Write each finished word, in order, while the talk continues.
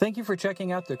Thank you for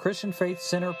checking out the Christian Faith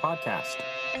Center podcast.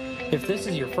 If this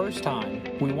is your first time,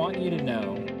 we want you to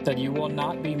know that you will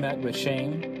not be met with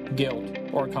shame, guilt,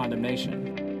 or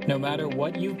condemnation. No matter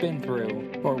what you've been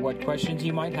through or what questions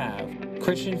you might have,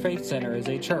 Christian Faith Center is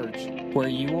a church where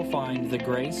you will find the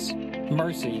grace,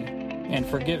 mercy, and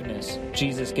forgiveness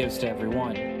Jesus gives to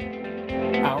everyone.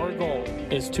 Our goal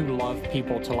is to love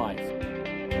people to life.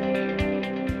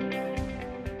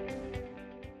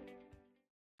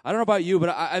 I don't know about you,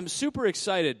 but I'm super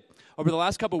excited. Over the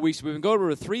last couple of weeks, we've been going over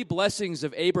the 3 blessings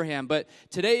of Abraham, but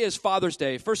today is Father's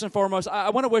Day. First and foremost, I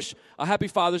want to wish a happy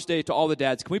Father's Day to all the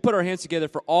dads. Can we put our hands together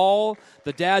for all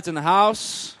the dads in the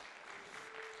house?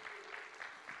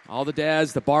 All the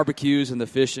dads, the barbecues and the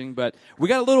fishing, but we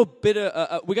got a little bit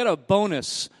of, we got a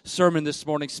bonus sermon this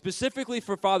morning specifically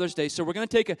for Father's Day, so we're going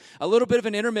to take a little bit of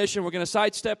an intermission. We're going to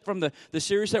sidestep from the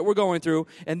series that we're going through,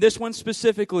 and this one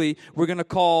specifically we're going to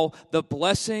call the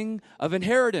blessing of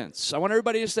inheritance. I want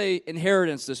everybody to say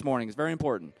inheritance this morning. It's very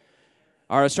important.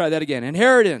 All right, let's try that again.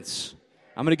 Inheritance.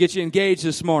 I'm going to get you engaged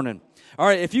this morning. All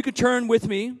right, if you could turn with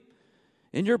me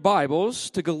in your Bibles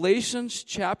to Galatians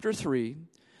chapter 3,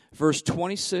 verse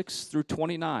 26 through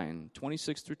 29.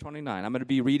 26 through 29. I'm going to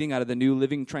be reading out of the New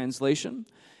Living Translation,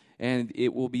 and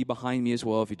it will be behind me as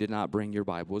well if you did not bring your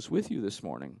Bibles with you this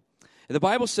morning. And the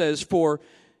Bible says, "For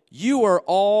you are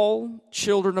all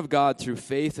children of God through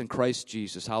faith in Christ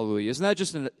Jesus." Hallelujah. Isn't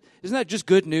that just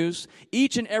good news?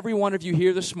 Each and every one of you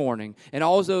here this morning, and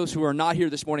all of those who are not here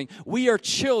this morning, we are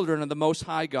children of the Most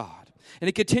High God. And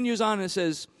it continues on and it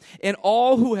says, "And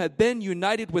all who have been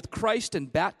united with Christ in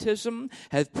baptism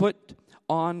have put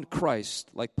on Christ,"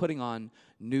 like putting on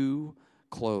new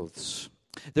clothes.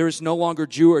 "There is no longer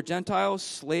Jew or Gentile,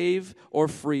 slave or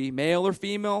free, male or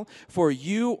female, for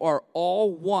you are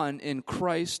all one in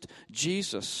Christ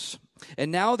Jesus.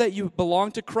 And now that you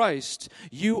belong to Christ,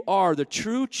 you are the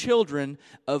true children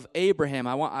of Abraham."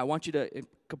 I want you to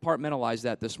compartmentalize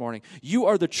that this morning. You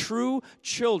are the true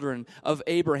children of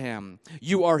Abraham.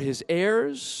 You are his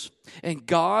heirs, and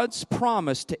God's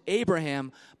promise to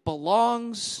Abraham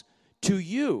belongs to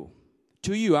you.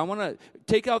 To you. I want to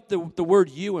take out the word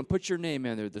 "you" and put your name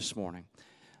in there this morning.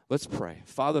 Let's pray.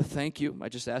 Father, thank you. I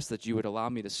just ask that you would allow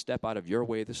me to step out of your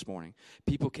way this morning.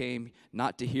 People came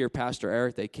not to hear Pastor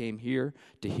Eric. They came here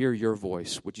to hear your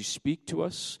voice. Would you speak to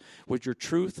us? Would your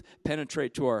truth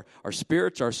penetrate to our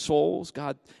spirits, our souls,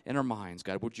 God, and our minds?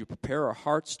 God, would you prepare our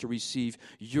hearts to receive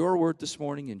your word this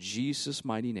morning in Jesus'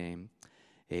 mighty name?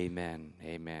 Amen.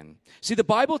 Amen. See, the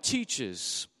Bible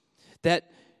teaches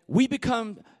that we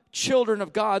become children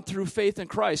of God through faith in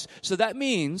Christ. So that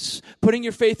means putting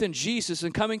your faith in Jesus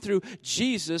and coming through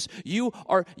Jesus, you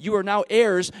are now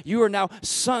heirs, you are now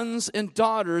sons and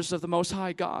daughters of the Most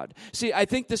High God. See, I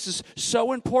think this is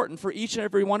so important for each and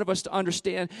every one of us to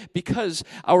understand because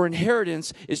our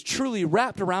inheritance is truly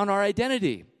wrapped around our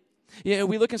identity. You know,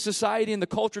 we look in society and the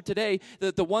culture today,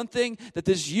 the one thing that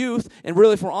this youth, and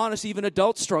really if we're honest, even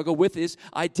adults struggle with is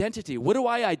identity. What do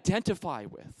I identify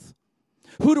with?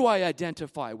 Who do I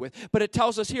identify with? But it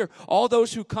tells us here, all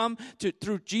those who come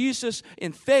through Jesus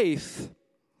in faith,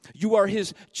 you are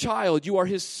his child, you are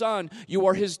his son, you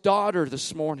are his daughter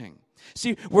this morning.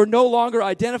 See, we're no longer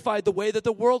identified the way that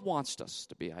the world wants us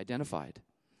to be identified.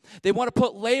 They want to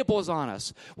put labels on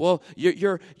us. Well,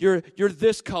 you're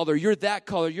this color, you're that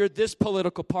color, you're this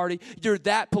political party, you're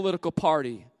that political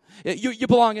party. You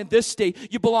belong in this state,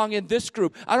 you belong in this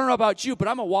group. I don't know about you, but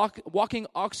I'm a walking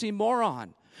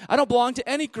oxymoron. I don't belong to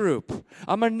any group.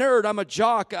 I'm a nerd. I'm a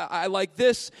jock. I like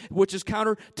this, which is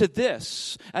counter to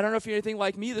this. I don't know if you're anything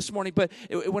like me this morning, but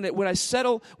when I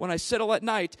settle at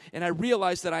night and I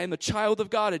realize that I am the child of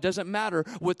God, it doesn't matter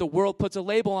what the world puts a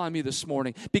label on me this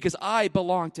morning because I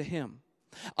belong to him.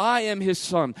 I am his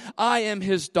son. I am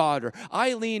his daughter.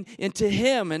 I lean into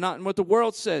him and not in what the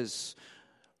world says.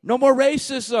 No more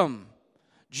racism.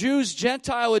 Jews,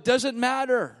 Gentile, it doesn't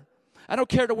matter. I don't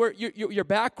care to where your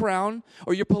background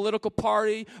or your political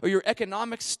party or your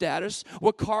economic status,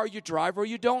 what car you drive or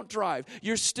you don't drive.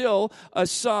 You're still a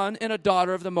son and a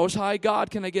daughter of the Most High God.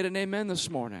 Can I get an amen this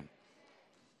morning?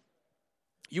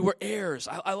 You were heirs.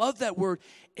 I love that word,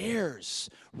 heirs.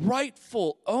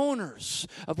 Rightful owners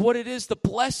of what it is, the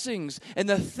blessings and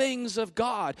the things of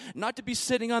God. Not to be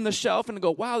sitting on the shelf and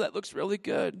go, wow, that looks really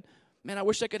good. Man, I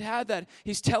wish I could have that.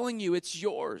 He's telling you it's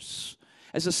yours.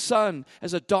 As a son,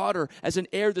 as a daughter, as an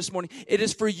heir this morning, it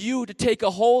is for you to take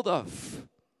a hold of.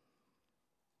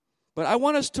 But I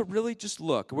want us to really just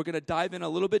look. We're going to dive in a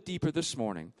little bit deeper this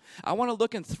morning. I want to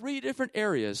look in 3 different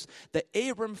areas that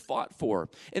Abram fought for.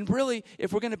 And really,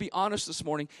 if we're going to be honest this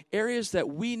morning, areas that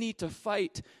we need to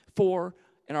fight for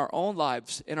in our own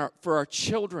lives, for our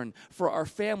children, for our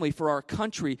family, for our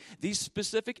country, these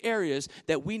specific areas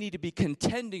that we need to be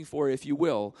contending for, if you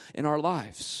will, in our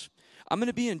lives. I'm going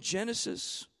to be in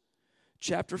Genesis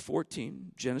chapter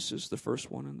 14, Genesis, the first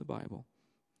one in the Bible.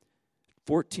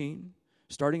 14,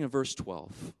 starting in verse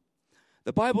 12.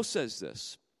 The Bible says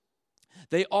this: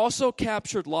 "They also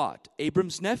captured Lot,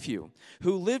 Abram's nephew,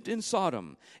 who lived in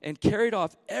Sodom, and carried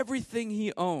off everything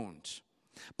he owned.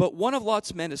 But one of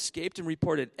Lot's men escaped and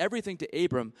reported everything to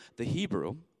Abram, the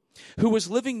Hebrew, who was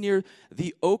living near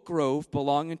the oak grove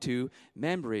belonging to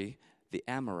Mamre, the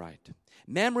Amorite.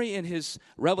 Mamre and his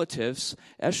relatives,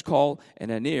 Eshcol and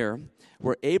Aner,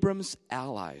 were Abram's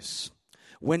allies.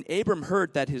 When Abram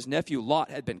heard that his nephew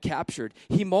Lot had been captured,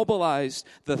 he mobilized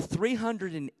the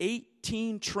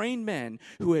 318 trained men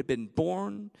who had been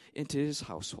born into his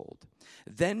household.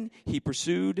 Then he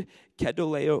pursued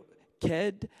Kedolaomer's,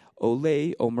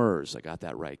 I got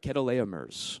that right,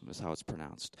 Kedolaomer's is how it's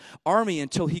pronounced, army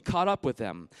until he caught up with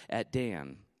them at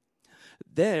Dan.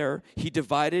 There he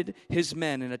divided his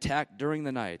men and attacked during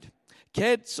the night.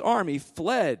 Ked's army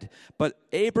fled, but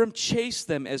Abram chased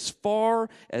them as far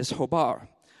as Hobar,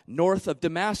 north of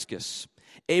Damascus.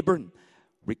 Abram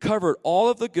recovered all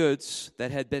of the goods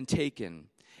that had been taken,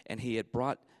 and he had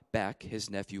brought back his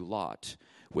nephew Lot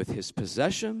with his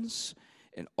possessions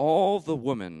and all the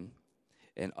women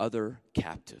and other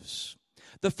captives."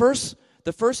 The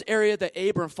first area that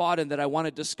Abram fought in that I want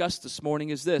to discuss this morning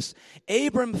is this.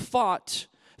 Abram fought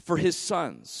for his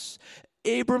sons.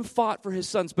 Abram fought for his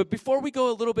sons. But before we go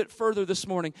a little bit further this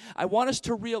morning, I want us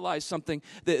to realize something.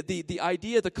 The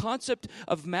idea, the concept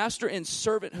of master and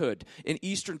servanthood in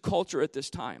Eastern culture at this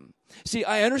time. See,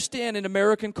 I understand in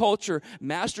American culture,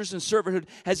 masters and servanthood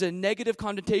has a negative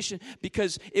connotation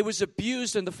because it was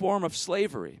abused in the form of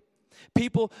slavery.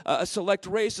 People, a select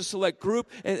race, a select group,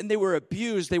 and they were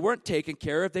abused. They weren't taken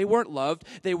care of. They weren't loved.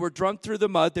 They were drunk through the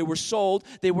mud. They were sold.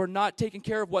 They were not taken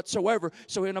care of whatsoever.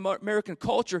 So in American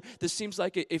culture, this seems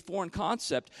like a foreign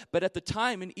concept. But at the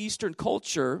time in Eastern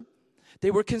culture, they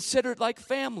were considered like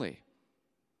family.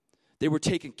 They were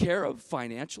taken care of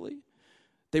financially.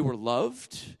 They were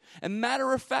loved. And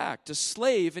matter of fact, a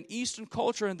slave in Eastern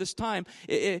culture in this time,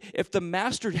 if the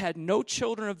master had no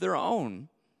children of their own,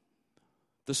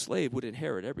 the slave would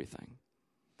inherit everything.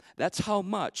 That's how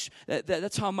much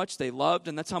they loved,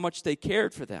 and that's how much they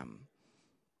cared for them.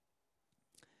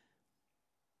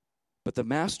 But the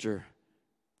master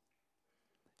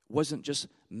wasn't just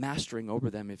mastering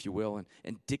over them, if you will,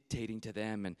 and dictating to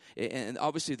them. And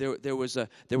obviously there was a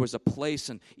place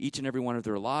in each and every one of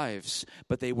their lives,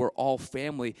 but they were all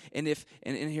family. And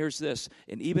here's this,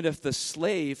 and even if a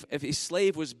slave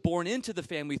was born into the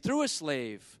family through a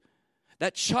slave,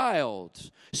 that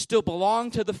child still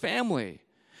belonged to the family.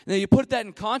 Now, you put that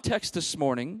in context this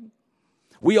morning.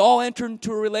 We all entered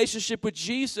into a relationship with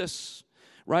Jesus,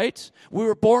 right? We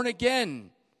were born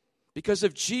again because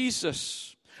of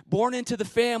Jesus. Born into the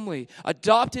family,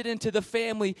 adopted into the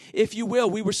family, if you will.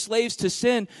 We were slaves to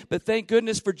sin, but thank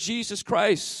goodness for Jesus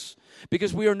Christ,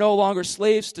 because we are no longer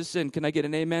slaves to sin. Can I get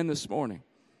an amen this morning?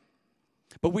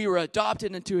 But we were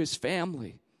adopted into his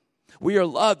family. We are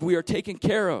loved. We are taken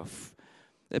care of.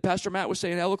 Pastor Matt was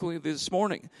saying eloquently this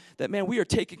morning that, man, we are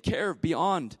taken care of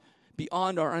beyond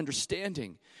our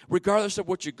understanding. Regardless of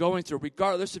what you're going through,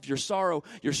 regardless of your sorrow,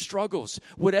 your struggles,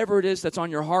 whatever it is that's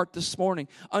on your heart this morning,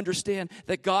 understand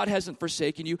that God hasn't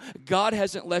forsaken you. God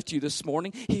hasn't left you this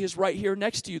morning. He is right here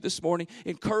next to you this morning,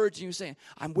 encouraging you, saying,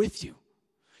 I'm with you.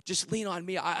 Just lean on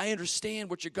me. I understand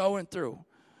what you're going through.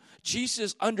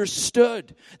 Jesus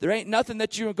understood. There ain't nothing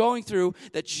that you're going through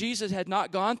that Jesus had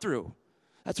not gone through.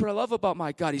 That's what I love about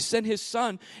my God. He sent his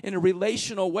son in a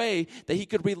relational way that he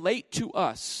could relate to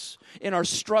us in our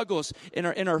struggles,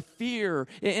 in our fear,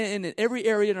 in every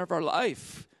area of our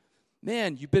life.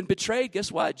 Man, you've been betrayed.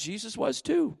 Guess what? Jesus was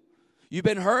too. You've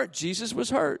been hurt. Jesus was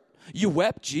hurt. You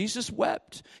wept. Jesus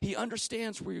wept. He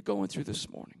understands where you're going through this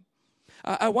morning.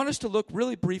 I want us to look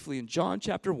really briefly in John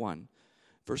chapter 1,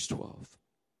 verse 12.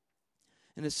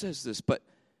 And it says this, but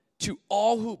to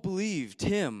all who believed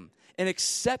him and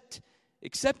accepted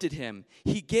him,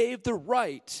 he gave the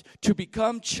right to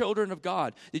become children of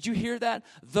God. Did you hear that?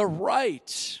 The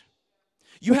right.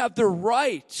 You have the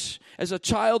right as a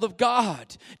child of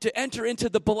God to enter into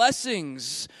the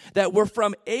blessings that were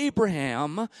from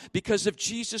Abraham because of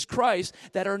Jesus Christ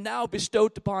that are now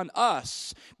bestowed upon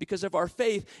us because of our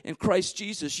faith in Christ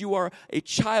Jesus. You are a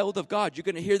child of God. You're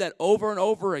going to hear that over and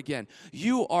over again.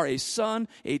 You are a son,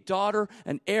 a daughter,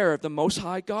 an heir of the Most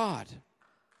High God.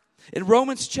 In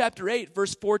Romans chapter 8,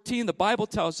 verse 14, the Bible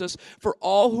tells us, for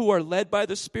all who are led by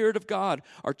the Spirit of God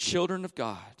are children of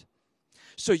God.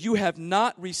 So you have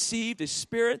not received a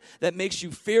spirit that makes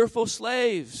you fearful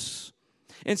slaves.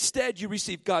 Instead, you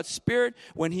received God's Spirit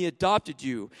when he adopted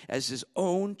you as his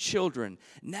own children.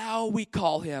 Now we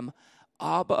call him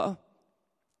Abba,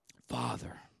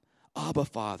 Father. Abba,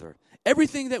 Father.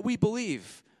 Everything that we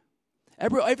believe,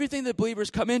 everything that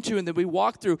believers come into and that we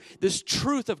walk through, this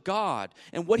truth of God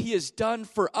and what he has done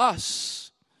for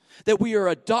us, that we are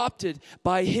adopted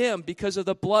by him because of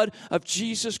the blood of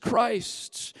Jesus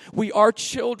Christ. We are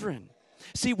children.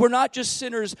 See, we're not just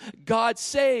sinners God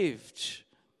saved.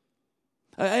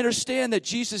 I understand that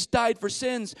Jesus died for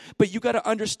sins, but you got to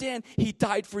understand he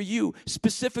died for you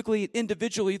specifically and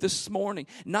individually this morning,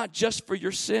 not just for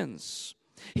your sins.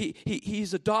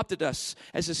 He's adopted us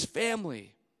as his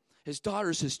family, his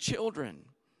daughters, his children.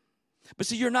 But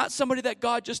see, you're not somebody that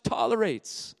God just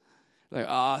tolerates. Like,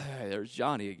 hey, there's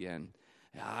Johnny again.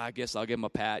 I guess I'll give him a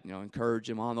pat, encourage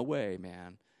him on the way,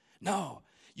 man. No,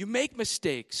 you make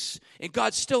mistakes, and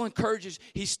God still encourages.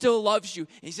 He still loves you.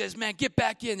 And he says, man, get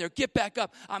back in there. Get back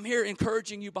up. I'm here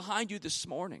encouraging you behind you this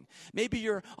morning. Maybe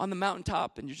you're on the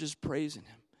mountaintop, and you're just praising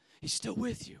him. He's still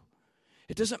with you.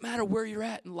 It doesn't matter where you're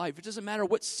at in life. It doesn't matter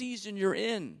what season you're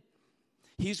in.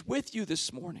 He's with you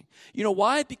this morning. You know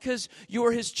why? Because you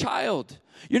are his child.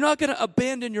 You're not going to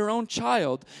abandon your own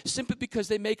child simply because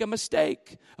they make a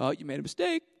mistake. Oh, you made a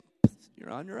mistake.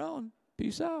 You're on your own.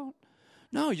 Peace out.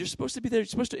 No, you're supposed to be there. You're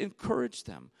supposed to encourage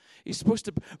them. You're supposed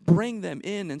to bring them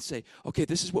in and say, okay,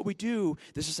 this is what we do.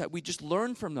 This is how we just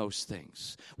learn from those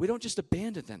things. We don't just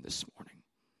abandon them this morning.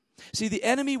 See, the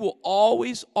enemy will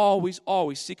always, always,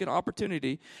 always seek an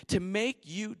opportunity to make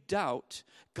you doubt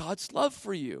God's love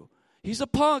for you. He's a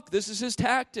punk. This is his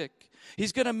tactic.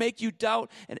 He's going to make you doubt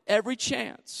at every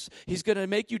chance. He's going to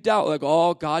make you doubt like,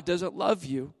 oh, God doesn't love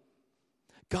you.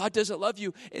 God doesn't love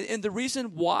you. And the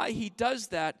reason why he does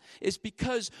that is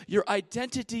because your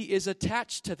identity is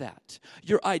attached to that.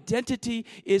 Your identity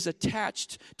is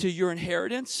attached to your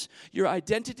inheritance. Your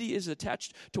identity is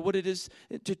attached to what it is,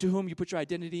 to whom you put your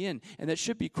identity in. And that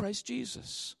should be Christ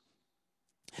Jesus.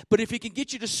 But if he can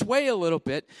get you to sway a little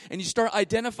bit and you start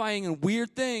identifying in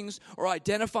weird things or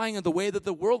identifying in the way that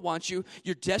the world wants you,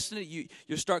 your destiny,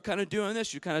 you start kind of doing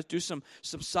this. You kind of do some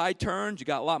side turns. You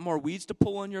got a lot more weeds to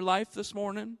pull in your life this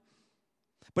morning.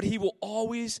 But he will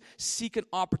always seek an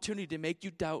opportunity to make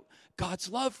you doubt God's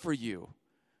love for you.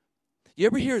 You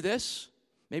ever hear this?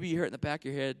 Maybe you hear it in the back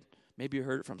of your head. Maybe you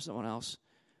heard it from someone else.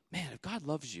 Man, if God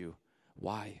loves you,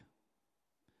 why?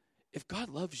 If God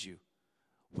loves you,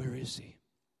 where is he?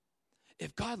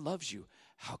 If God loves you,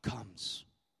 how comes?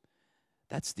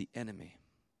 That's the enemy.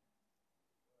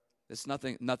 There's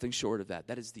nothing short of that.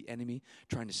 That is the enemy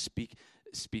trying to speak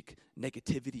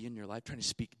negativity in your life, trying to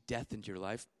speak death into your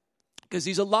life. Because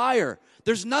he's a liar.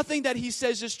 There's nothing that he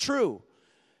says is true.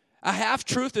 A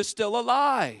half-truth is still a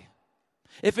lie.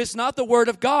 If it's not the word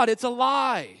of God, it's a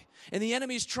lie. And the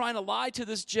enemy's trying to lie to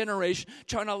this generation,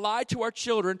 trying to lie to our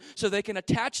children so they can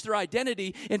attach their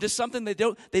identity into something they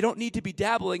don't need to be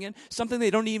dabbling in, something they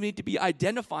don't even need to be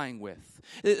identifying with.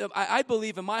 I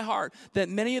believe in my heart that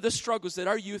many of the struggles that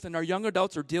our youth and our young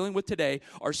adults are dealing with today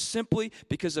are simply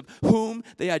because of whom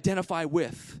they identify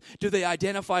with. Do they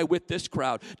identify with this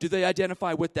crowd? Do they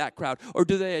identify with that crowd? Or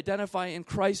do they identify in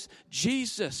Christ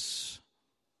Jesus?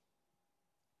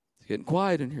 It's getting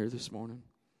quiet in here this morning.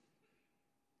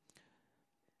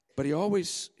 But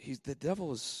the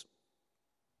devil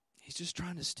he's just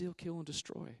trying to steal, kill, and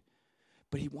destroy.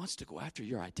 But he wants to go after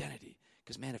your identity.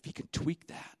 Because, man, if he can tweak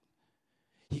that,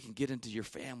 he can get into your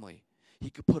family.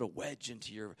 He could put a wedge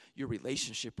into your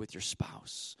relationship with your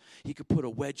spouse. He could put a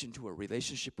wedge into a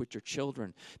relationship with your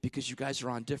children because you guys are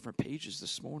on different pages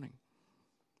this morning.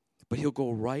 But he'll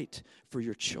go right for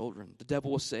your children. The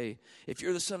devil will say, if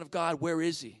you're the Son of God, where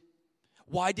is he?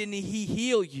 Why didn't he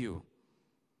heal you?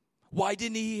 Why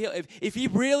didn't he heal? If he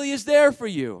really is there for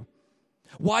you,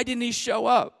 why didn't he show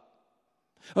up?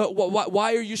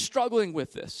 Why are you struggling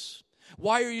with this?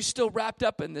 Why are you still wrapped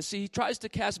up in this? See, he tries to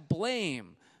cast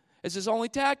blame. It's his only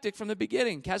tactic from the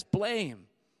beginning. Cast blame.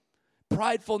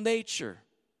 Prideful nature.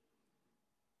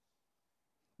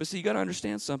 But see, you got to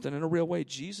understand something in a real way.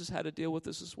 Jesus had to deal with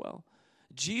this as well.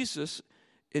 Jesus,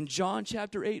 in John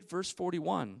chapter 8, verse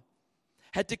 41,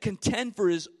 had to contend for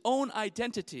his own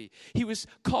identity. He was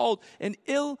called an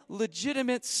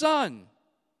illegitimate son.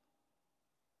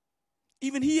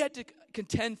 Even he had to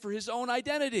contend for his own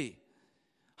identity.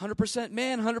 100%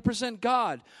 man, 100%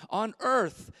 God on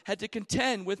earth had to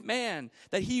contend with man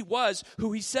that he was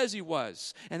who he says he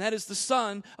was. And that is the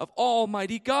Son of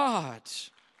Almighty God.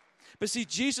 But see,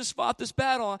 Jesus fought this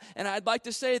battle, and I'd like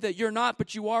to say that you're not,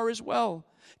 but you are as well.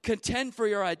 Contend for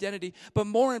your identity, but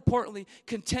more importantly,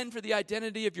 contend for the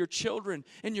identity of your children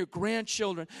and your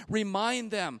grandchildren.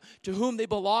 Remind them to whom they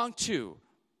belong to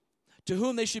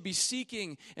whom they should be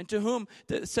seeking, and to whom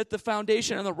to set the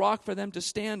foundation and the rock for them to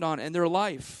stand on in their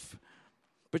life.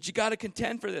 But you got to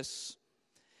contend for this.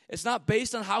 It's not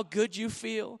based on how good you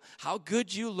feel, how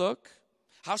good you look,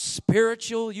 how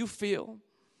spiritual you feel.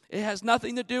 It has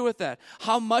nothing to do with that.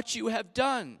 How much you have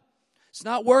done. It's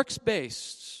not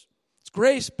works-based. It's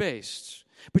grace-based.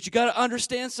 But you got to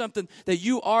understand something, that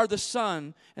you are the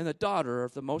son and the daughter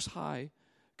of the Most High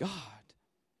God.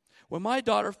 When my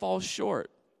daughter falls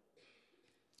short,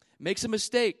 makes a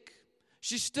mistake,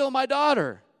 she's still my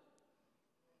daughter.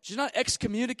 She's not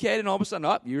excommunicated and all of a sudden,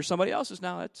 you're somebody else's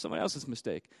now. That's somebody else's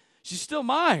mistake. She's still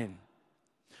mine.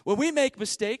 When we make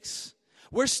mistakes,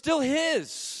 we're still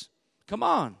his. Come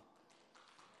on.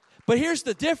 But here's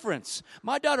the difference.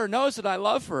 My daughter knows that I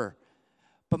love her,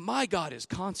 but my God is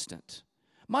constant.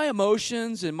 My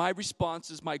emotions and my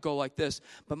responses might go like this,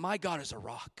 but my God is a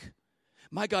rock.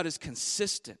 My God is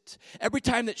consistent. Every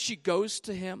time that she goes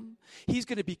to him, he's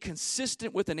going to be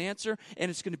consistent with an answer,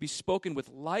 and it's going to be spoken with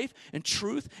life and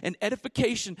truth and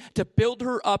edification to build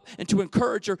her up and to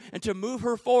encourage her and to move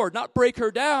her forward, not break her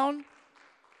down.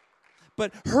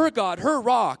 But her God, her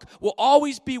rock, will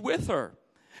always be with her.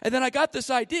 And then I got this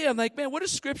idea. I'm like, man, what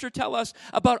does Scripture tell us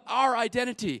about our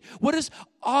identity? What does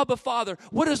Abba Father,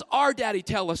 what does our daddy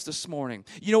tell us this morning?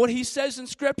 You know what he says in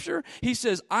Scripture? He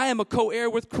says, I am a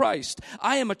co-heir with Christ.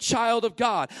 I am a child of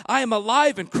God. I am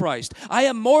alive in Christ. I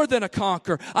am more than a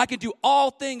conqueror. I can do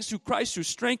all things through Christ, whose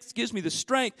strength gives me the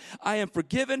strength. I am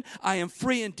forgiven. I am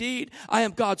free indeed. I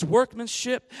am God's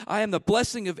workmanship. I am the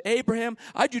blessing of Abraham.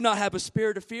 I do not have a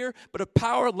spirit of fear, but of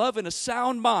power, love, and a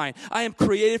sound mind. I am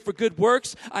created for good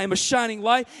works. I am a shining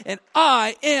light, and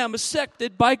I am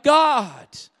accepted by God.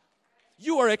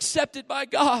 You are accepted by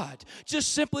God.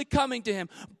 Just simply coming to him,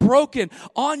 broken,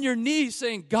 on your knees,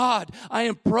 saying, God, I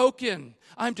am broken.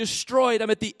 I'm destroyed. I'm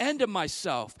at the end of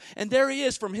myself. And there he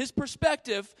is, from his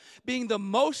perspective, being the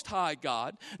Most High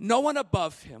God, no one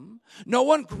above him, no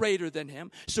one greater than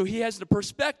him. So he has the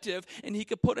perspective, and he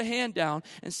could put a hand down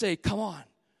and say, come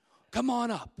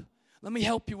on up. Let me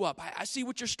help you up. I see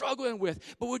what you're struggling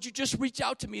with, but would you just reach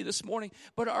out to me this morning?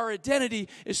 But our identity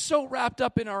is so wrapped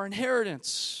up in our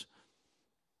inheritance.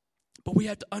 But we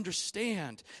have to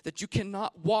understand that you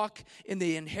cannot walk in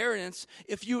the inheritance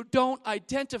if you don't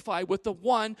identify with the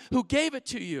one who gave it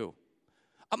to you.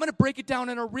 I'm going to break it down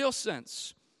in a real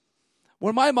sense.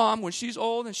 When my mom, when she's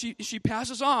old and she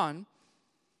passes on,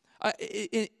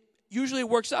 it usually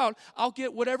works out, I'll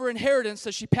get whatever inheritance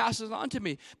that she passes on to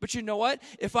me. But you know what?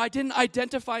 If I didn't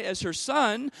identify as her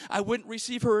son, I wouldn't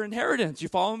receive her inheritance. You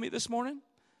follow me this morning?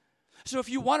 So if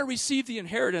you want to receive the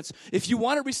inheritance, if you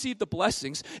want to receive the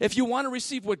blessings, if you want to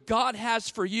receive what God has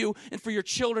for you and for your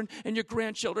children and your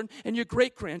grandchildren and your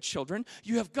great-grandchildren,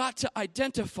 you have got to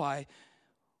identify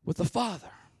with the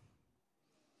Father.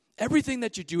 Everything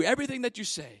that you do, everything that you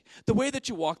say, the way that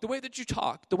you walk, the way that you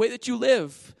talk, the way that you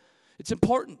live, it's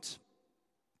important.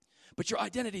 But your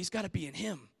identity's got to be in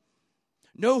him.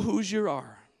 Know whose you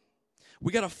are.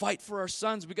 We got to fight for our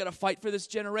sons. We got to fight for this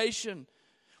generation.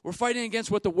 We're fighting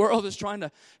against what the world is trying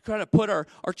to put our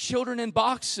children in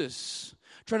boxes.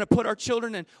 Trying to put our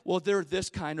children in, well, they're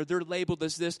this kind, or they're labeled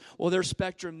as this, well, they're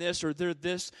spectrum this, or they're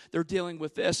this, they're dealing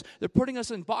with this. They're putting us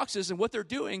in boxes, and what they're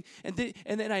doing, and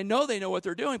then I know they know what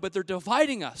they're doing, but they're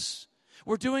dividing us.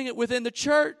 We're doing it within the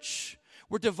church.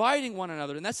 We're dividing one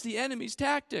another, and that's the enemy's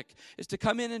tactic, is to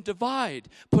come in and divide,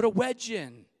 put a wedge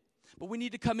in. But we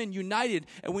need to come in united,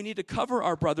 and we need to cover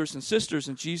our brothers and sisters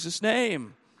in Jesus'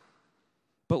 name.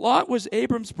 But Lot was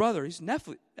Abram's brother. He's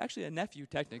actually a nephew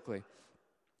technically,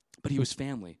 but he was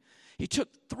family. He took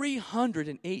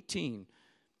 318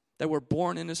 that were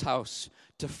born in his house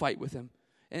to fight with him.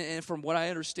 And from what I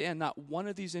understand, not one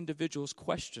of these individuals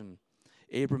questioned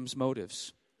Abram's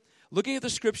motives. Looking at the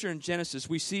scripture in Genesis,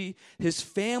 we see his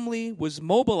family was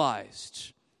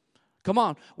mobilized. Come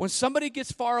on, when somebody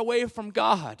gets far away from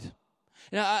God,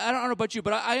 now, I don't know about you,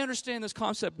 but I understand this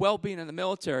concept well-being in the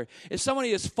military. If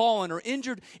somebody has fallen or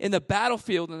injured in the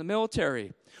battlefield in the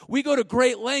military, we go to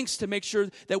great lengths to make sure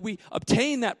that we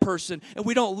obtain that person and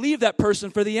we don't leave that person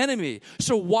for the enemy.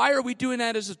 So why are we doing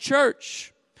that as a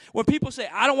church? When people say,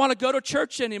 I don't want to go to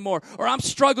church anymore, or I'm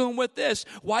struggling with this,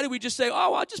 why do we just say,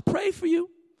 oh, I'll just pray for you.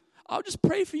 I'll just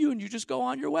pray for you, and you just go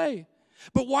on your way?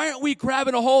 But why aren't we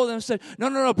grabbing a hold of them and saying,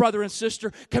 no, brother and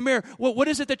sister, come here. What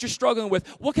is it that you're struggling with?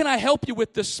 What can I help you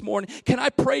with this morning? Can I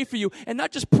pray for you? And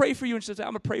not just pray for you and say,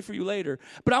 I'm going to pray for you later.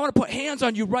 But I want to put hands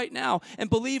on you right now and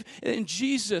believe in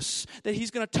Jesus that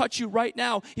he's going to touch you right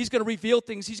now. He's going to reveal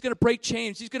things. He's going to break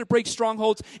chains. He's going to break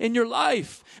strongholds in your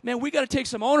life. Man, we got to take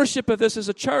some ownership of this as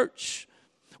a church.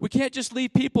 We can't just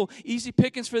leave people easy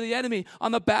pickings for the enemy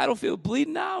on the battlefield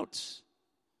bleeding out.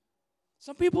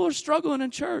 Some people are struggling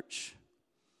in church.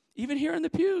 Even here in the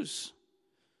pews.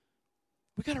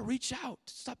 We got to reach out.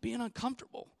 Stop being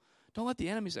uncomfortable. Don't let the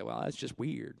enemy say, well, that's just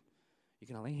weird. You're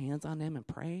going to lay hands on them and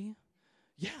pray?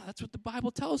 Yeah, that's what the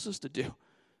Bible tells us to do.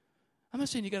 I'm not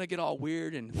saying you got to get all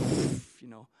weird and,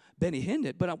 Benny Hinn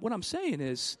it, but what I'm saying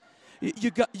is you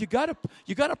got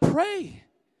to pray.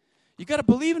 You got to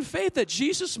believe in faith that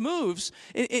Jesus moves,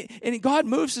 and God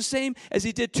moves the same as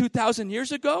he did 2,000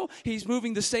 years ago. He's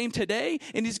moving the same today,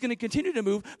 and he's going to continue to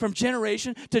move from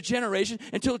generation to generation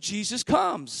until Jesus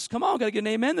comes. Come on, got to get an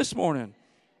amen this morning.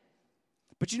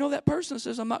 But that person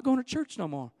says, I'm not going to church no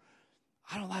more.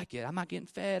 I don't like it. I'm not getting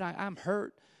fed. I'm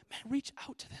hurt. Man, reach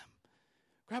out to them.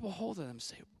 Grab a hold of them and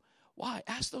say, why?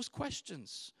 Ask those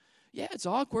questions. Yeah, it's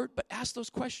awkward, but ask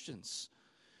those questions.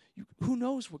 Who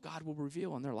knows what God will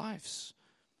reveal in their lives?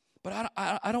 But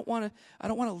I don't want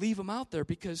to leave them out there,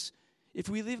 because if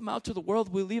we leave them out to the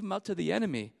world, we leave them out to the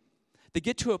enemy. They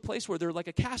get to a place where they're like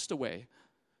a castaway.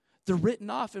 They're written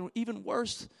off, and even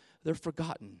worse, they're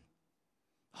forgotten.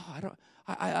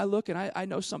 I look and I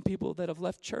know some people that have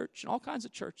left church and all kinds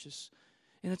of churches,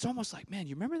 and it's almost like, man,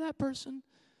 you remember that person?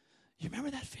 You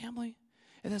remember that family?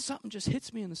 And then something just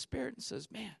hits me in the spirit and says,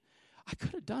 man, I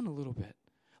could have done a little bit.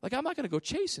 Like, I'm not going to go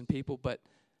chasing people, but,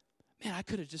 man, I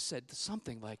could have just said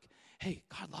something like, hey,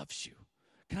 God loves you.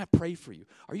 Can I pray for you?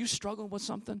 Are you struggling with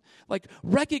something? Like,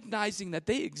 recognizing that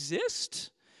they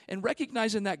exist and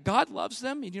recognizing that God loves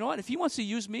them. And you know what? If he wants to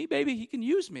use me, baby, he can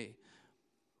use me.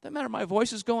 Doesn't matter if my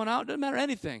voice is going out. Doesn't matter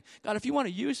anything. God, if you want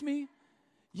to use me,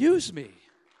 use me.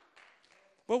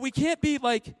 But we can't be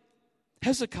like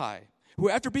Hezekiah, who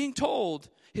after being told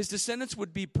his descendants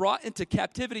would be brought into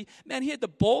captivity, man, he had the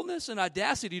boldness and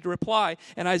audacity to reply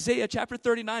in Isaiah chapter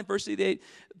 39,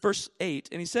 verse 8.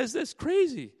 And he says this,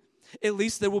 crazy. At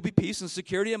least there will be peace and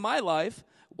security in my life.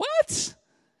 What?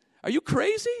 Are you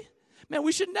crazy? Man,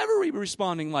 we should never be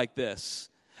responding like this.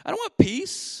 I don't want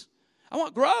peace. I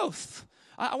want growth.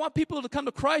 I want people to come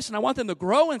to Christ, and I want them to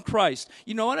grow in Christ.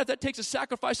 You know what? If that takes a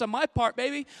sacrifice on my part,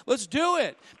 baby, let's do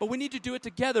it. But we need to do it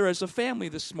together as a family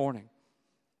this morning.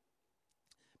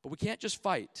 But we can't just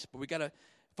fight, but we got to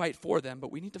fight for them,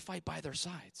 but we need to fight by their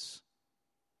sides.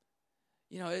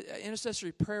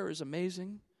 Intercessory prayer is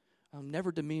amazing. I'll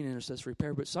never demean intercessory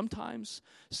prayer, but sometimes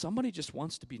somebody just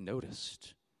wants to be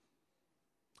noticed.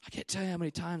 I can't tell you how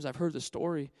many times I've heard the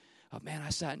story of, man, I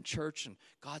sat in church and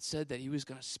God said that he was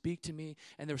going to speak to me,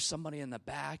 and there was somebody in the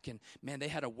back, and, man, they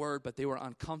had a word, but they were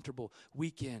uncomfortable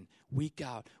week in, week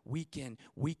out, week in,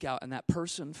 week out, and that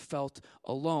person felt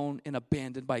alone and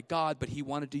abandoned by God, but he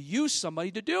wanted to use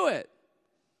somebody to do it.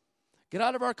 Get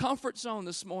out of our comfort zone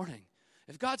this morning.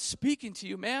 If God's speaking to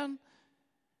you, man,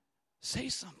 say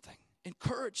something.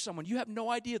 Encourage someone. You have no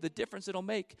idea the difference it'll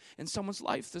make in someone's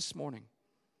life this morning.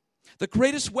 The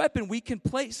greatest weapon we can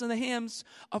place in the hands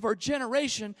of our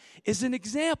generation is an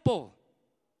example.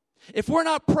 If we're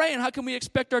not praying, how can we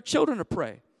expect our children to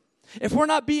pray? If we're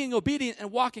not being obedient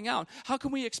and walking out, how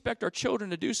can we expect our children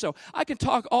to do so? I can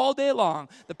talk all day long,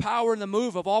 the power and the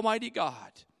move of Almighty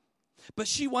God. But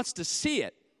she wants to see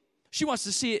it. She wants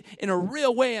to see it in a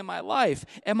real way in my life.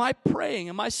 Am I praying?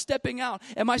 Am I stepping out?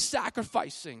 Am I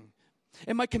sacrificing?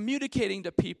 Am I communicating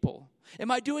to people?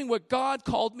 Am I doing what God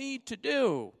called me to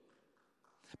do?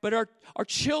 But our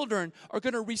children are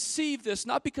going to receive this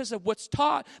not because of what's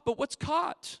taught, but what's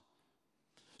caught.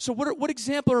 So what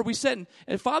example are we setting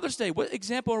at Father's Day? What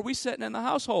example are we setting in the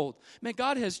household? Man,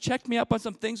 God has checked me up on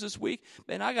some things this week.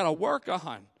 Man, I got to work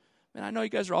on. Man, I know you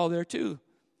guys are all there too.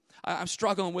 I'm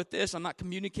struggling with this. I'm not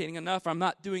communicating enough. I'm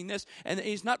not doing this. And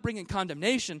he's not bringing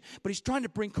condemnation, but he's trying to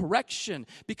bring correction,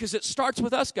 because it starts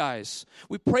with us, guys.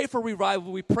 We pray for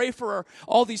revival. We pray for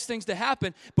all these things to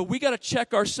happen, but we got to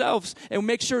check ourselves and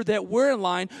make sure that we're in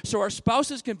line so our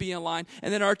spouses can be in line,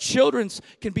 and then our children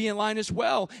can be in line as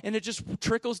well, and it just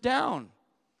trickles down.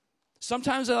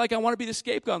 Sometimes I want to be the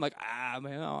scapegoat. I'm like,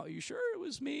 man, are you sure it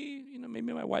was me?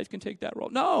 Maybe my wife can take that role.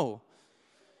 No.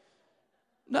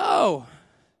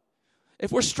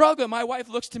 If we're struggling, my wife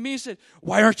looks to me and said,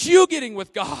 why aren't you getting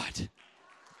with God?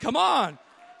 Come on.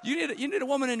 You need a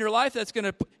woman in your life that's going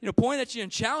to point at you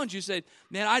and challenge you. Say,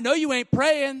 man, I know you ain't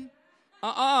praying.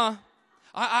 I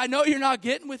know you're not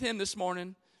getting with him this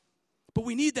morning. But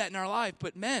we need that in our life.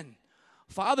 But men,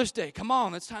 Father's Day, come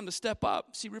on, it's time to step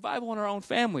up. See, revival in our own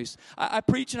families. I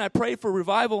preach and I pray for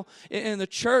revival in the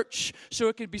church so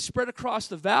it can be spread across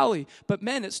the valley. But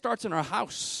men, it starts in our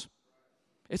house.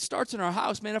 It starts in our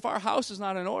house. Man, if our house is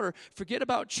not in order, forget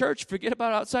about church, forget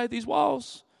about outside these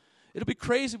walls. It'll be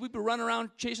crazy. We'd be running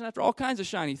around chasing after all kinds of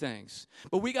shiny things.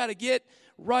 But we got to get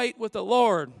right with the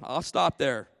Lord. I'll stop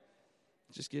there.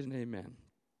 Just get an amen.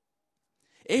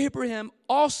 Abraham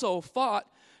also fought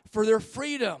for their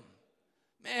freedom.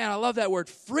 Man, I love that word,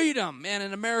 freedom. Man,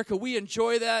 in America, we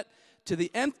enjoy that to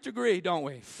the nth degree, don't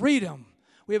we? Freedom.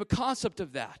 We have a concept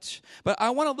of that. But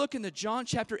I want to look into John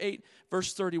chapter 8,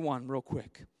 verse 31 real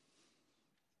quick.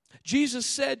 Jesus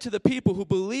said to the people who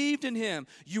believed in him,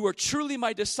 "You are truly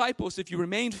my disciples if you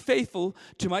remain faithful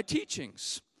to my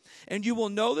teachings. And you will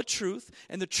know the truth,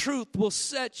 and the truth will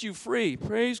set you free."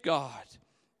 Praise God.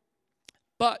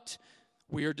 "But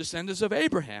we are descendants of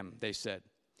Abraham," they said.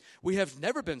 "We have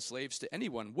never been slaves to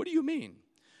anyone." "What do you mean?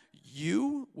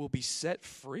 You will be set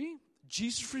free?"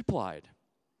 Jesus replied,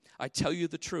 "I tell you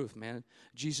the truth," man.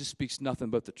 Jesus speaks nothing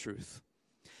but the truth.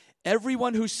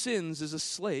 "Everyone who sins is a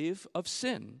slave of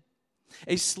sin.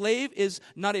 A slave is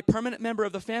not a permanent member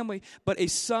of the family, but a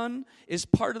son is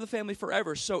part of the family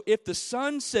forever. So if the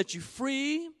Son sets you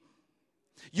free,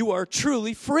 you are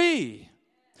truly free."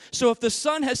 So if the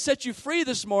Son has set you free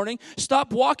this morning,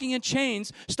 stop walking in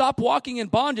chains, stop walking in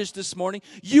bondage this morning.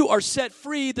 You are set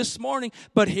free this morning.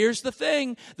 But here's the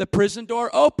thing, the prison door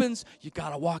opens, you got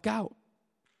to walk out.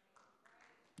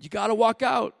 You got to walk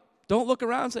out. Don't look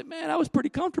around and say, "Man, I was pretty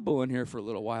comfortable in here for a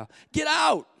little while." Get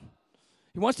out.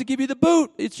 He wants to give you the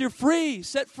boot. You're free,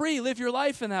 set free, live your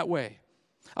life in that way.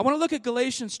 I want to look at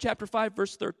Galatians chapter 5,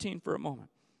 verse 13 for a moment.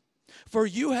 "For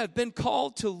you have been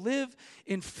called to live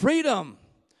in freedom,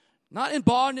 not in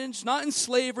bondage, not in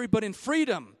slavery, but in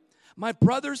freedom. My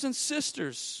brothers and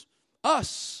sisters,"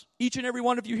 us, each and every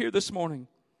one of you here this morning.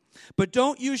 "But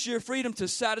don't use your freedom to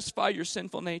satisfy your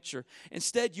sinful nature.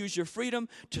 Instead, use your freedom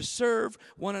to serve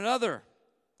one another."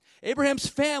 Abraham's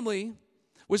family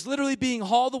was literally being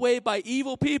hauled away by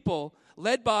evil people,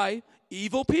 led by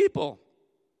evil people,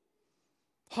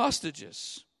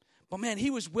 hostages. But man, he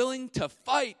was willing to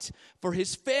fight for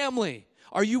his family.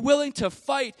 Are you willing to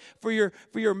fight for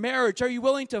your marriage? Are you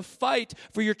willing to fight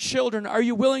for your children? Are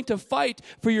you willing to fight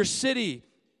for your city?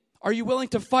 Are you willing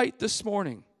to fight this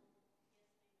morning?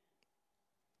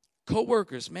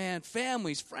 Co-workers, man,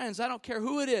 families, friends, I don't care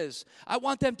who it is. I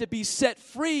want them to be set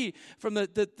free from the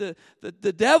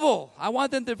devil. I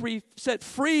want them to be set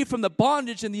free from the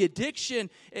bondage and the addiction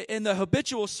and the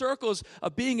habitual circles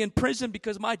of being in prison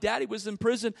because my daddy was in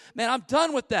prison. Man, I'm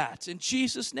done with that in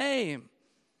Jesus' name.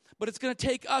 But it's going to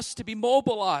take us to be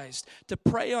mobilized, to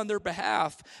pray on their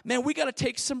behalf. Man, we got to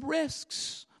take some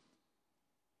risks.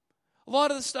 A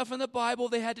lot of the stuff in the Bible,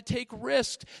 they had to take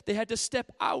risks. They had to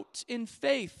step out in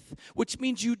faith, which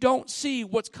means you don't see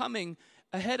what's coming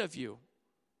ahead of you.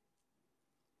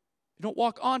 You don't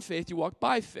walk on faith, you walk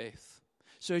by faith.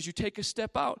 So as you take a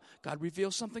step out, God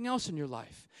reveals something else in your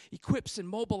life. Equips and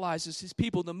mobilizes his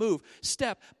people to move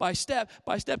step by step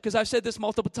by step. Because I've said this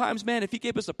multiple times, man, if he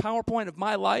gave us a PowerPoint of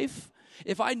my life,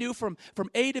 if I knew from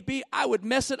A to B, I would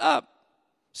mess it up.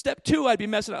 Step 2, I'd be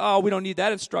messing up. Oh, we don't need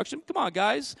that instruction. Come on,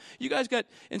 guys. You guys got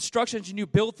instructions and you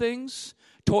build things,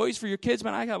 toys for your kids.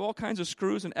 Man, I have all kinds of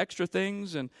screws and extra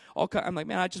things. And I'm like,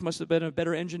 man, I just must have been a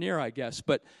better engineer, I guess.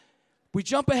 But we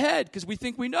jump ahead because we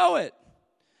think we know it.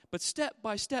 But step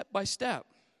by step by step,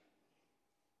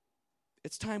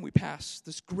 it's time we pass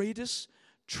this greatest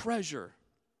treasure,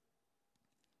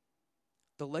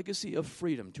 the legacy of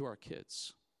freedom, to our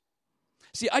kids.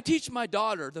 See, I teach my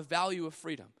daughter the value of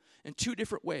freedom in 2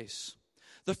 different ways.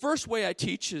 The first way I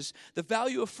teach is the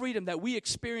value of freedom that we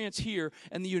experience here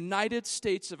in the United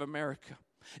States of America.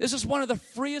 This is one of the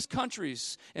freest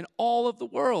countries in all of the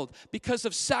world because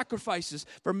of sacrifices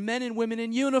for men and women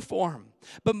in uniform.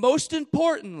 But most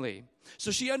importantly, so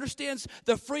she understands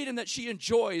the freedom that she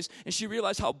enjoys, and she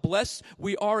realizes how blessed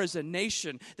we are as a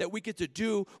nation that we get to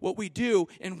do what we do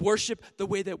and worship the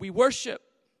way that we worship.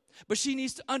 But she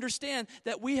needs to understand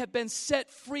that we have been set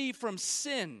free from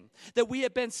sin, that we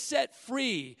have been set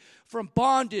free from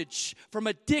bondage, from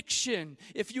addiction.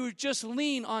 If you just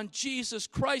lean on Jesus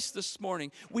Christ this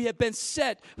morning, we have been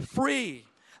set free.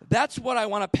 That's what I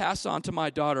want to pass on to my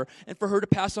daughter and for her to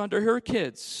pass on to her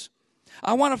kids.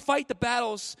 I want to fight the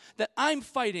battles that I'm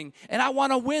fighting, and I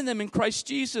want to win them in Christ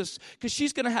Jesus because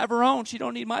she's going to have her own. She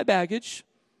don't need my baggage.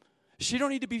 She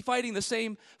don't need to be fighting the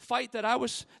same fight that I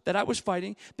was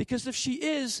fighting, because if she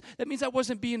is, that means I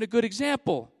wasn't being a good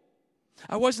example.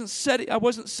 I wasn't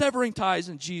severing ties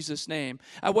in Jesus' name.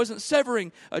 I wasn't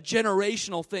severing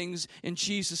generational things in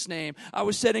Jesus' name. I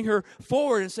was setting her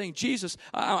forward and saying, Jesus,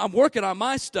 I'm working on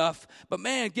my stuff, but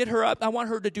man, get her up. I want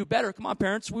her to do better. Come on,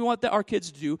 parents. We want our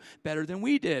kids to do better than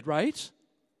we did, right?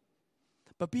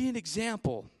 But be an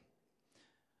example.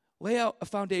 Lay out a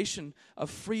foundation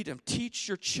of freedom. Teach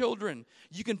your children.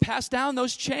 You can pass down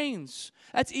those chains.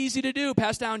 That's easy to do.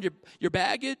 Pass down your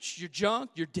baggage, your junk,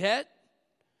 your debt,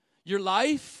 your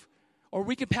life. Or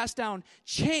we can pass down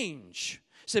change.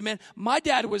 Say, man, my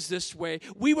dad was this way.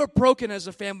 We were broken as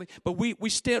a family, but we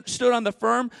stood on the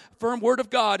firm word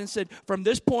of God and said, from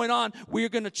this point on, we are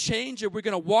going to change it. We're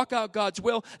going to walk out God's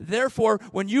will. Therefore,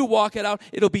 when you walk it out,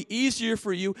 it'll be easier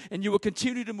for you, and you will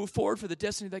continue to move forward for the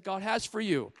destiny that God has for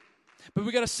you. But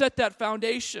we got to set that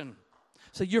foundation.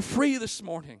 So you're free this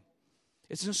morning.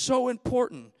 It's so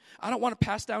important. I don't want to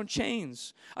pass down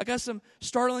chains. I got some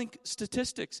startling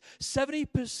statistics.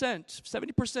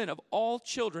 70% of all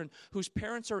children whose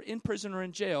parents are in prison or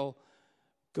in jail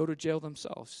go to jail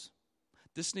themselves.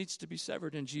 This needs to be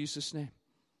severed in Jesus' name.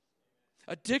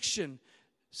 Addiction,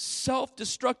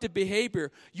 self-destructive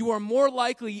behavior. You are more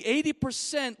likely,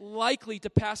 80% likely to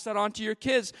pass that on to your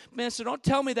kids. Man, so don't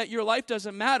tell me that your life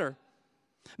doesn't matter.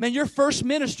 Man, your first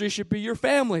ministry should be your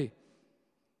family.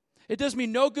 It does me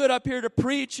no good up here to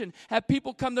preach and have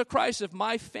people come to Christ if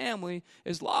my family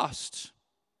is lost.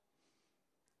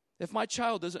 If my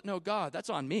child doesn't know God, that's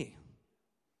on me.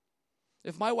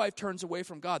 If my wife turns away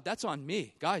from God, that's on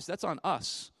me. Guys, that's on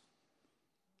us.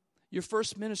 Your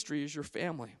first ministry is your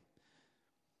family.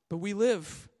 But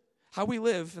how we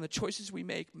live and the choices we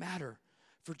make matter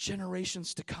for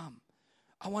generations to come.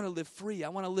 I want to live free. I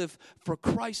want to live for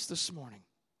Christ this morning.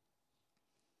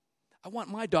 I want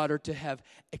my daughter to have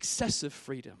excessive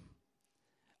freedom.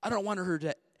 I don't want her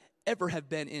to ever have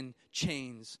been in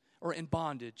chains or in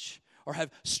bondage or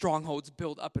have strongholds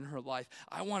built up in her life.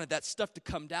 I wanted that stuff to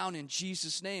come down in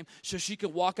Jesus' name so she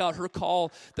could walk out her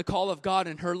call, the call of God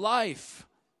in her life.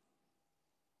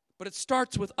 But it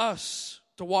starts with us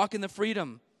to walk in the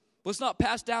freedom. Let's not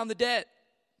pass down the debt.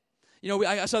 You know,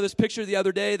 I saw this picture the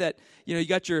other day that, you know, you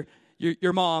got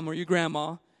your mom or your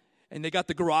grandma, and they got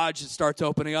the garage that starts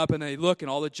opening up, and they look,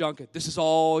 and all the junk, this is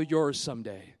all yours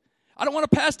someday. I don't want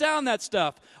to pass down that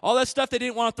stuff. All that stuff they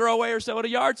didn't want to throw away or sell at a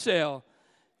yard sale.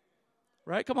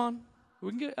 Right? Come on.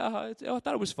 We can get. I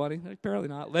thought it was funny. Apparently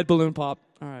not. Lead balloon pop.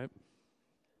 All right.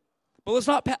 But let's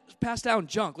not pass down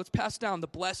junk. Let's pass down the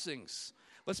blessings.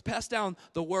 Let's pass down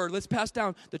the word. Let's pass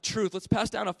down the truth. Let's pass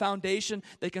down a foundation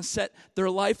they can set their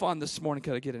life on this morning.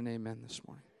 Could I get an amen this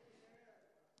morning?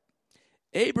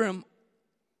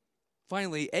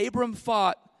 Abram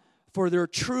fought for their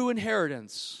true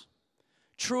inheritance.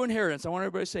 True inheritance. I want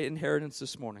everybody to say inheritance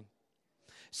this morning.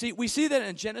 See, we see that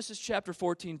in Genesis chapter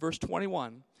 14, verse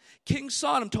 21. King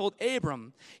Sodom told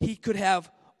Abram he could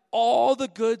have all the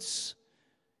goods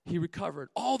he recovered,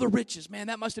 all the riches. Man,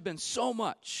 that must have been so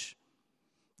much.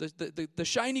 The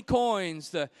shiny coins,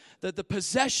 the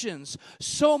possessions,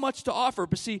 so much to offer.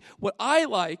 But see, what I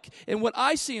like and what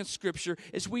I see in Scripture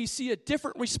is we see a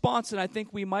different response than I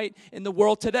think we might in the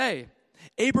world today.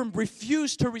 Abram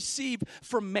refused to receive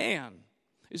from man.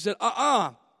 He said,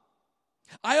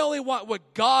 I only want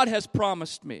what God has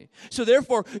promised me. So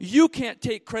therefore, you can't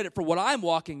take credit for what I'm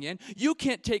walking in. You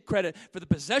can't take credit for the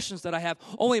possessions that I have.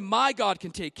 Only my God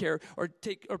can take care or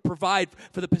provide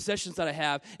for the possessions that I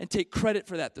have and take credit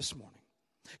for that this morning.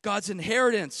 God's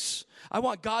inheritance. I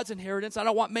want God's inheritance. I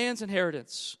don't want man's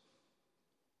inheritance.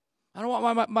 I don't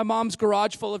want my mom's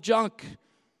garage full of junk.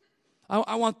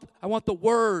 I want the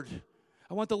Word.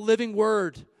 I want the living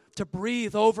Word to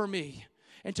breathe over me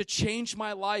and to change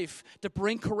my life, to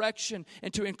bring correction,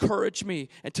 and to encourage me,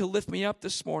 and to lift me up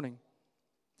this morning.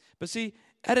 But see,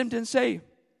 Adam didn't say,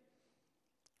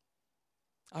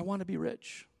 I want to be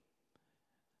rich.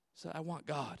 He said, I want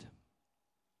God.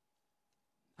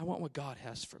 I want what God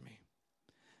has for me.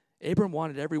 Abram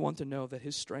wanted everyone to know that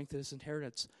his strength and his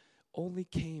inheritance only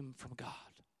came from God,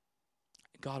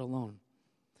 God alone.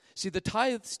 See, the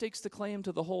tithe stakes the claim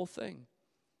to the whole thing.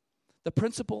 The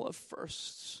principle of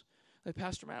firsts that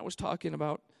Pastor Matt was talking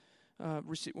about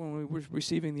when we were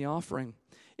receiving the offering.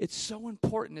 It's so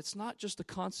important. It's not just the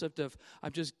concept of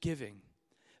I'm just giving,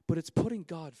 but it's putting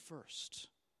God first.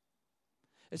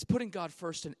 It's putting God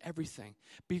first in everything,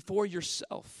 before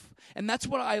yourself. And that's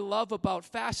what I love about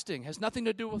fasting. It has nothing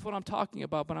to do with what I'm talking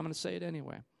about, but I'm going to say it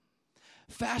anyway.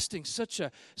 Fasting, such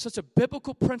a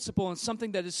biblical principle and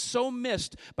something that is so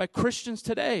missed by Christians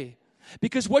today.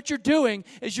 Because what you're doing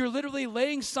is you're literally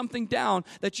laying something down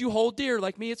that you hold dear.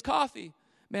 Like me, it's coffee.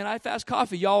 Man, I fast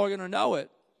coffee. Y'all are going to know it.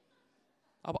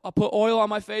 I'll put oil on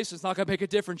my face. It's not going to make a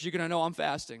difference. You're going to know I'm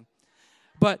fasting.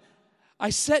 But I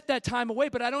set that time away,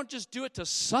 but I don't just do it to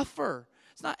suffer.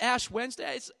 It's not Ash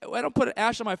Wednesday. I don't put an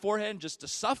ash on my forehead just to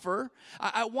suffer.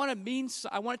 I want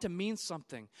it to mean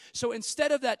something. So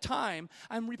instead of that time,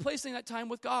 I'm replacing that time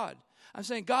with God. I'm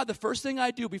saying, God, the first thing I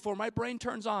do before my brain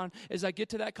turns on is I get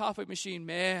to that coffee machine,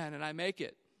 man, and I make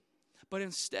it. But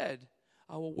instead,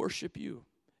 I will worship you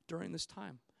during this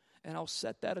time. And I'll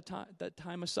set that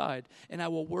time aside, and I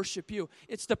will worship you.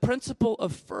 It's the principle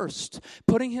of first,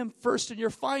 putting him first in your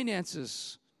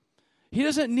finances. He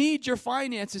doesn't need your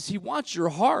finances. He wants your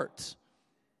heart.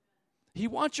 He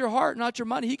wants your heart, not your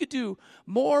money. He could do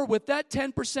more with that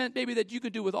 10% maybe that you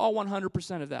could do with all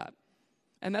 100% of that.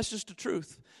 And that's just the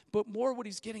truth. But more what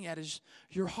he's getting at is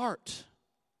your heart.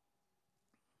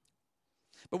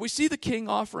 But we see the king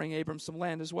offering Abram some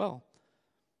land as well.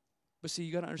 But see,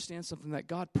 you got to understand something, that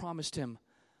God promised him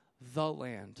the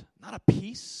land, not a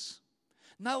piece,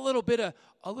 not a little bit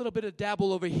of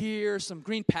dabble over here, some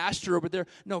green pasture over there.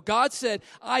 No, God said,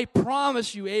 I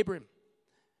promise you, Abram,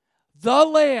 the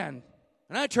land.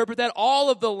 And I interpret that all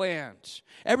of the land.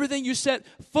 Everything you set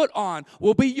foot on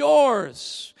will be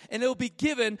yours, and it will be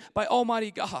given by Almighty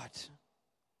God.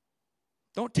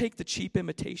 Don't take the cheap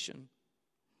imitation.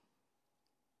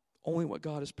 Only what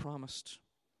God has promised.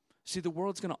 See, the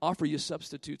world's going to offer you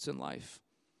substitutes in life.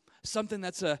 Something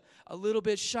that's a little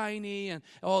bit shiny, and,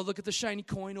 oh, look at the shiny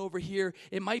coin over here.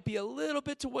 It might be a little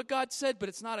bit to what God said, but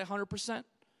it's not 100%.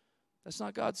 That's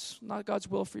not God's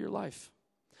will for your life.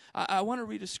 I want to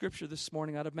read a scripture this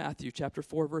morning out of Matthew chapter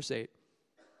 4, verse 8.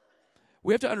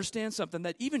 We have to understand something,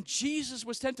 that even Jesus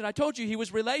was tempted. I told you he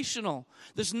was relational.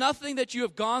 There's nothing that you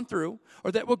have gone through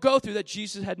or that will go through that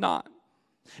Jesus had not.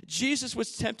 Jesus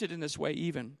was tempted in this way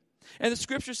even. And the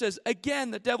scripture says,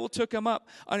 again, the devil took him up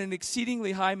on an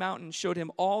exceedingly high mountain and showed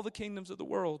him all the kingdoms of the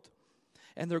world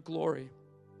and their glory.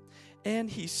 And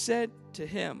he said to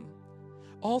him,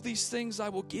 all these things I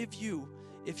will give you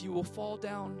if you will fall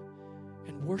down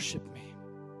and worship me.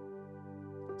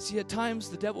 See, at times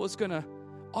the devil is going to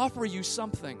offer you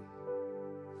something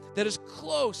that is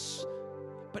close,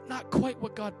 but not quite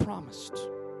what God promised.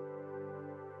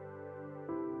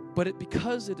 But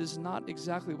because it is not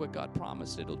exactly what God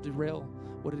promised, it'll derail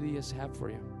what it is to have for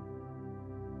you.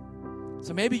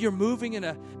 So maybe you're moving in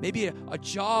a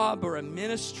job or a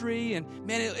ministry, and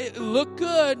man, it looked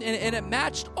good, and it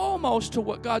matched almost to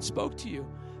what God spoke to you,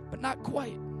 but not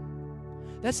quite.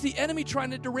 That's the enemy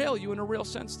trying to derail you in a real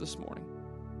sense this morning.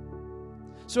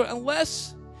 So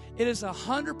unless it is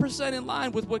 100% in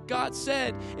line with what God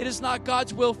said, it is not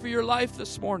God's will for your life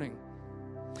this morning.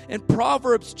 In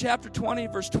Proverbs chapter 20,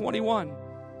 verse 21,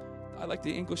 I like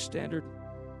the English Standard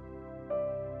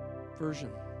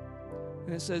Version.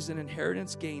 And it says, an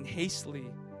inheritance gained hastily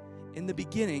in the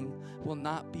beginning will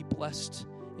not be blessed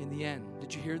in the end.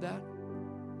 Did you hear that?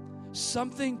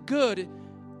 Something good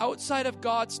outside of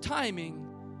God's timing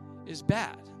is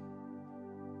bad.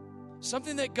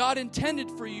 Something that God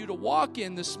intended for you to walk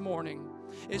in this morning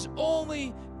is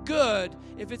only good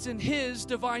if it's in His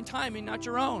divine timing, not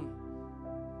your own.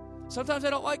 Sometimes I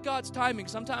don't like God's timing.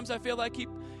 Sometimes I feel like He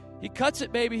cuts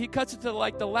it, baby. He cuts it to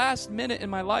like the last minute in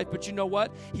my life. But you know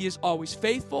what? He is always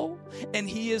faithful, and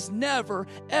He is never,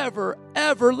 ever,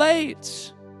 ever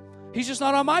late. He's just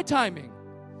not on my timing.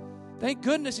 Thank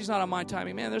goodness He's not on my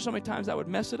timing. Man, there's so many times I would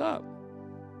mess it up.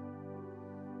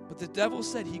 But the devil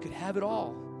said he could have it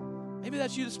all. Maybe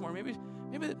that's you this morning.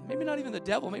 Maybe not even the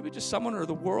devil. Maybe just someone or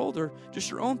the world or just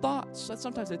your own thoughts.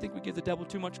 Sometimes I think we give the devil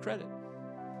too much credit.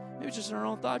 Maybe just in our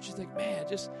own thoughts, you think, man,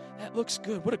 that looks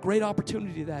good. What a great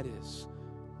opportunity that is.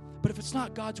 But if it's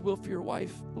not God's will for your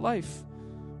life,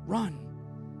 run.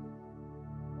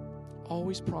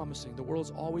 Always promising. The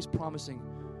world's always promising,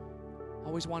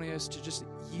 always wanting us to just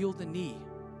yield the knee.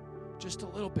 Just a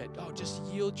little bit. Oh, just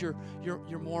yield your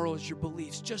morals, your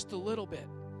beliefs, just a little bit.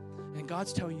 And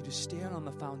God's telling you to stand on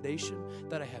the foundation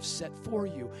that I have set for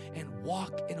you and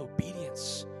walk in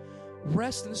obedience.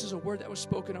 Rest, and this is a word that was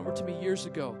spoken over to me years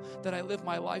ago that I live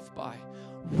my life by.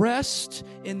 Rest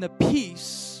in the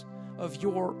peace of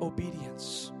your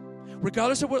obedience.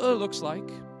 Regardless of what it looks like,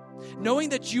 knowing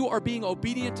that you are being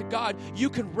obedient to God, you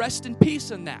can rest in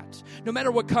peace in that. No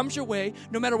matter what comes your way,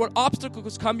 no matter what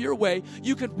obstacles come your way,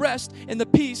 you can rest in the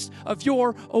peace of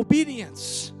your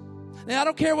obedience. And I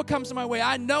don't care what comes my way.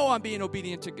 I know I'm being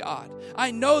obedient to God. I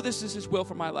know this is His will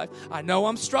for my life. I know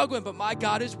I'm struggling, but my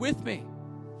God is with me.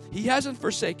 He hasn't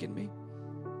forsaken me.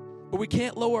 But we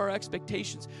can't lower our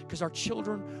expectations because our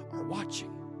children are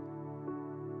watching.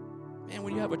 Man,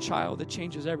 when you have a child, it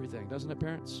changes everything, doesn't it,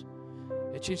 parents?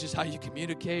 It changes how you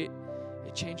communicate.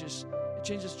 It changes It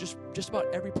changes just about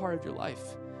every part of your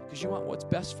life because you want what's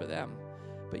best for them.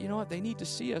 But you know what? They need to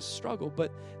see us struggle,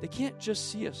 but they can't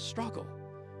just see us struggle.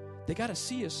 They got to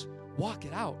see us walk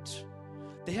it out.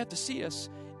 They have to see us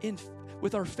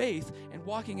with our faith and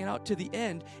walking it out to the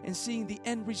end and seeing the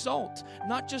end result.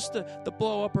 Not just the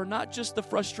blow up or not just the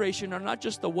frustration or not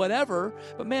just the whatever,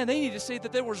 but man, they need to say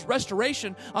that there was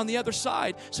restoration on the other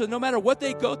side. So no matter what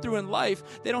they go through in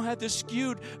life, they don't have this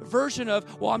skewed version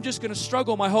of, well, I'm just going to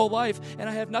struggle my whole life and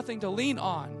I have nothing to lean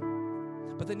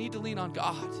on. But they need to lean on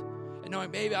God. And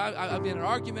knowing maybe I'm in an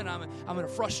argument, I'm in a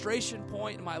frustration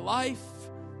point in my life,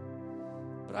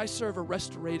 but I serve a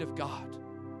restorative God.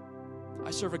 I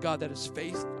serve a God that is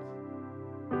faithful.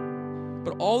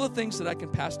 But all the things that I can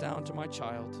pass down to my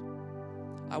child,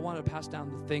 I want to pass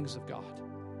down the things of God.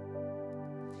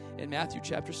 In Matthew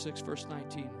chapter 6, verse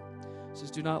 19, it says,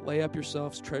 "Do not lay up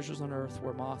yourselves treasures on earth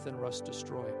where moth and rust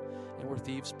destroy, and where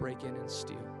thieves break in and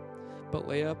steal. But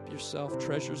lay up yourself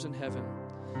treasures in heaven,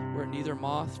 where neither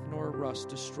moth nor rust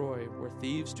destroy, where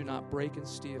thieves do not break and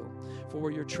steal. For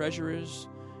where your treasure is,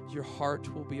 your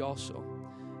heart will be also.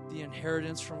 The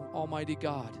inheritance from Almighty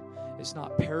God is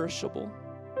not perishable,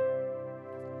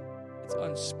 it's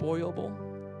unspoilable,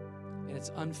 and it's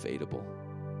unfadable."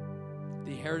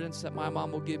 The inheritance that my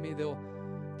mom will give me, they'll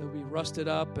be rusted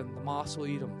up and the moths will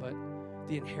eat them, but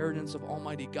the inheritance of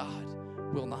Almighty God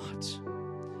will not.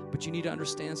 But you need to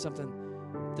understand something.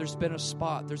 There's been a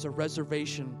spot, there's a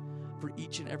reservation for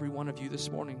each and every one of you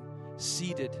this morning,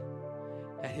 seated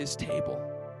at His table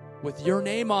with your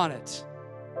name on it,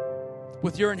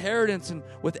 with your inheritance and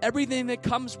with everything that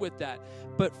comes with that.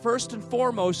 But first and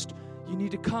foremost, you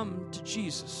need to come to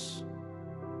Jesus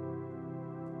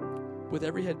with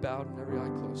every head bowed and every eye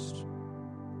closed.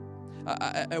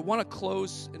 I want to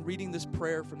close in reading this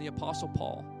prayer from the Apostle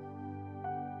Paul,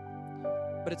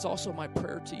 but it's also my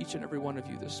prayer to each and every one of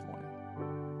you this morning.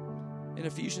 In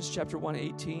Ephesians chapter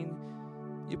 1:18,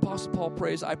 the Apostle Paul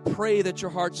prays, "I pray that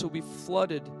your hearts will be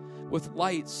flooded with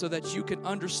light so that you can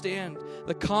understand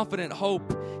the confident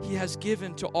hope He has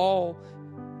given to all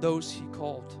those He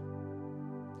called,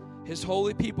 His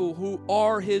holy people who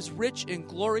are His rich and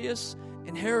glorious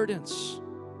inheritance.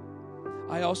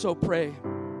 I also pray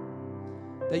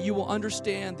that you will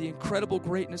understand the incredible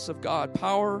greatness of God,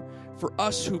 power for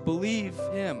us who believe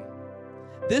Him.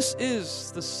 This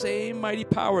is the same mighty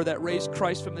power that raised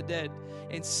Christ from the dead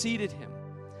and seated Him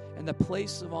in the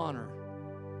place of honor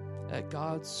at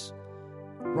God's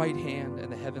right hand in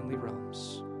the heavenly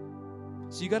realms."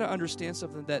 So you got to understand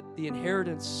something, that the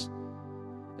inheritance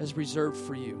is reserved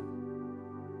for you.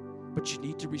 But you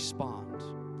need to respond.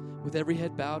 With every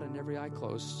head bowed and every eye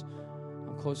closed,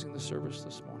 I'm closing the service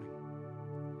this morning.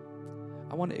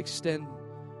 I want to extend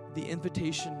the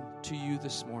invitation to you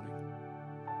this morning.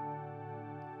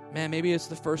 Man, maybe it's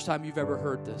the first time you've ever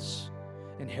heard this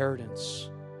inheritance.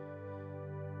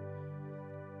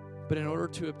 But in order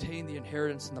to obtain the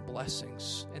inheritance and the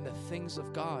blessings and the things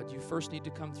of God, you first need to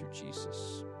come through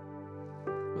Jesus.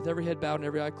 With every head bowed and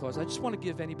every eye closed, I just want to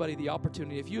give anybody the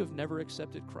opportunity, if you have never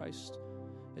accepted Christ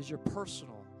as your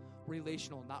personal,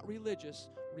 relational, not religious,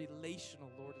 relational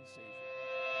Lord and Savior.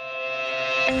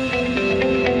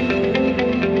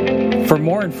 For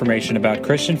more information about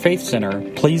Christian Faith Center,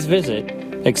 please visit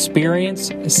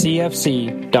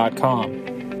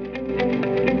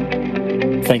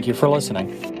experiencecfc.com. Thank you for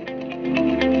listening.